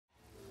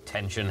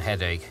Tension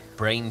headache.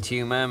 Brain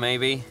tumour,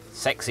 maybe?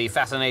 Sexy,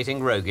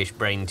 fascinating, roguish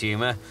brain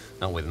tumour.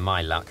 Not with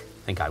my luck.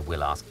 Think I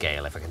will ask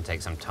Gail if I can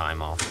take some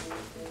time off.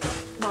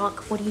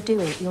 Mark, what are you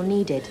doing? You're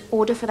needed.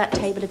 Order for that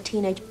table of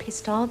teenage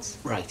pistards.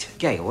 Right.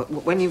 Gail,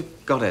 when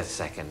you've got a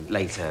second,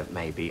 later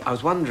maybe, I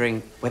was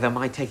wondering whether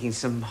my taking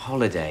some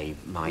holiday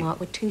might... Mark,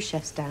 we're 2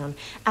 chefs down.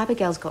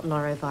 Abigail's got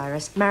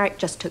norovirus. Marek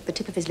just took the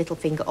tip of his little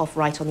finger off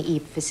right on the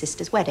eve of his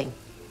sister's wedding.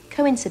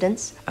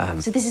 Coincidence?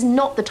 So this is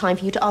not the time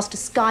for you to ask to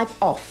Skype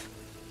off.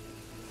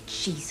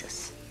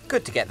 Jesus.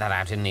 Good to get that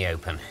out in the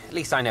open. At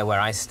least I know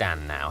where I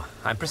stand now.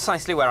 I'm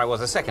precisely where I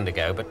was a second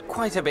ago, but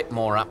quite a bit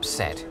more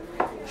upset.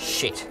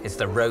 Shit, it's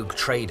the rogue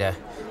trader.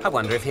 I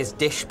wonder if his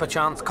dish,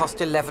 perchance, cost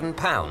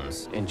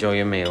 £11. Enjoy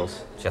your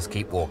meals. Just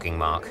keep walking,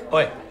 Mark.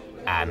 Oi.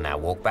 And now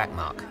walk back,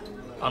 Mark.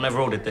 I never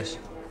ordered this.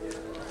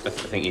 I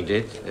think you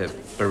did.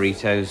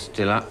 Burritos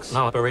Deluxe?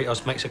 No,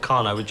 burritos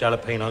Mexicano with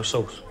jalapeno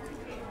sauce.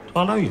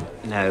 Do I know you?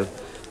 No.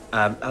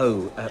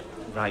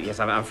 Right, yes,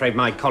 I'm afraid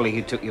my colleague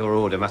who took your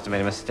order must have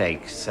made a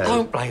mistake, so...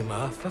 Don't blame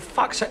her. For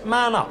fuck's sake,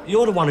 man up.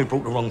 You're the one who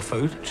brought the wrong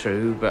food.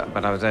 True,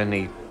 but I was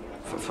only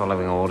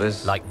following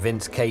orders. Like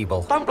Vince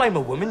Cable. Don't blame a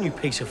woman, you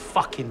piece of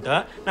fucking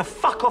dirt. Now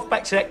fuck off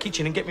back to that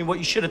kitchen and get me what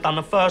you should have done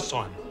the first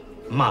time.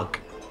 Mug.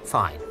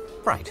 Fine.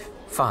 Right.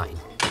 Fine.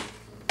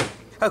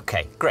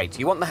 OK, great.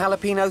 You want the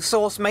jalapeno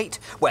sauce, mate?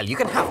 Well, you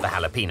can have the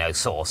jalapeno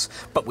sauce,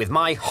 but with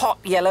my hot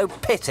yellow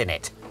pit in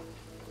it.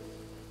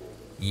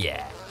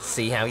 Yeah,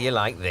 see how you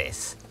like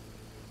this?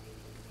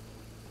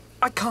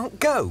 I can't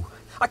go.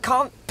 I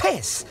can't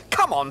piss.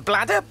 Come on,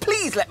 bladder,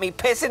 please let me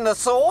piss in the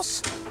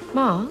sauce.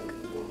 Mark?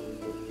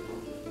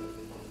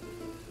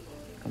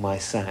 Am I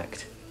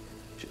sacked?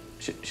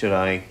 Should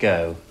I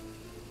go?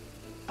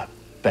 I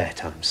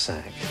bet I'm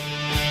sacked.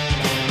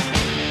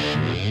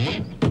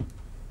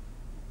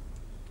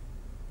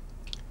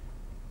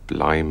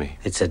 Blimey.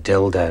 It's a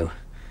dildo.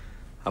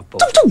 I've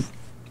bought...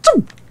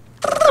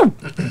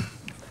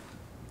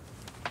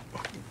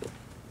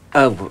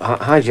 Oh,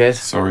 hi, Jez.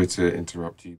 Sorry to interrupt you.